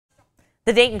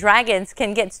The Dayton Dragons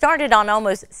can get started on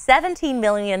almost $17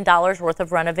 million worth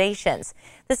of renovations.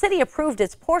 The city approved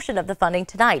its portion of the funding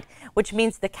tonight, which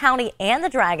means the county and the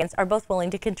Dragons are both willing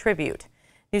to contribute.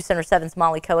 News Center 7's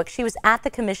Molly Koick, she was at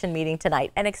the commission meeting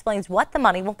tonight and explains what the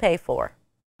money will pay for.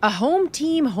 A home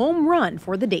team home run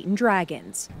for the Dayton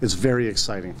Dragons. It's very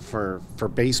exciting for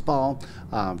baseball,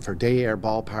 for Air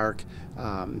Ballpark.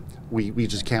 We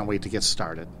just can't wait to get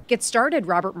started. Get started,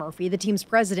 Robert Murphy, the team's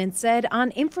president, said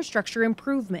on infrastructure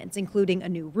improvements, including a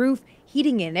new roof,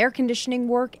 heating and air conditioning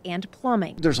work, and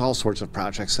plumbing. There's all sorts of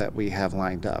projects that we have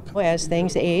lined up. As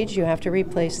things age, you have to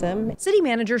replace them. City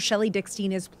Manager Shelley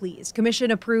Dickstein is pleased.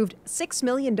 Commission approved $6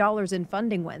 million in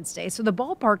funding Wednesday so the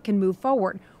ballpark can move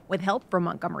forward with help from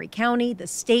Montgomery County, the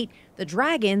state, the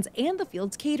Dragons, and the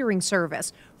field's catering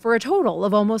service for a total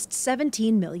of almost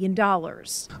 $17 million.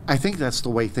 I think that's the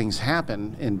way things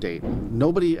happen in Dayton.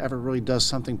 Nobody ever really does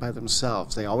something by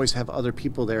themselves. They always have other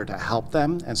people there to help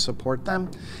them and support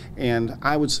them. And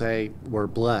I would say we're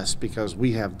blessed because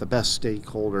we have the best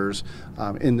stakeholders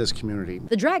in this community.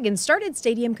 The Dragons started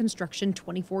stadium construction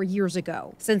 24 years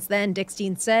ago. Since then,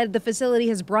 Dickstein said the facility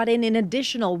has brought in an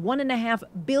additional $1.5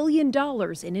 billion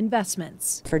in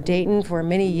investments. For Dayton, for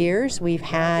many years, we've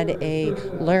had a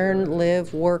learn,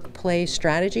 live, work, play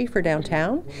strategy for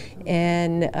downtown.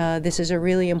 And this is a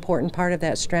really important part of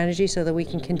that strategy so that we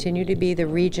can continue to be the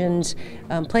region's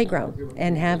playground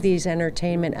and have these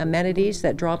entertainment amenities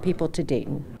that draw people to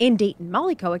Dayton. In Dayton,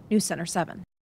 Molly Koick, News Center 7.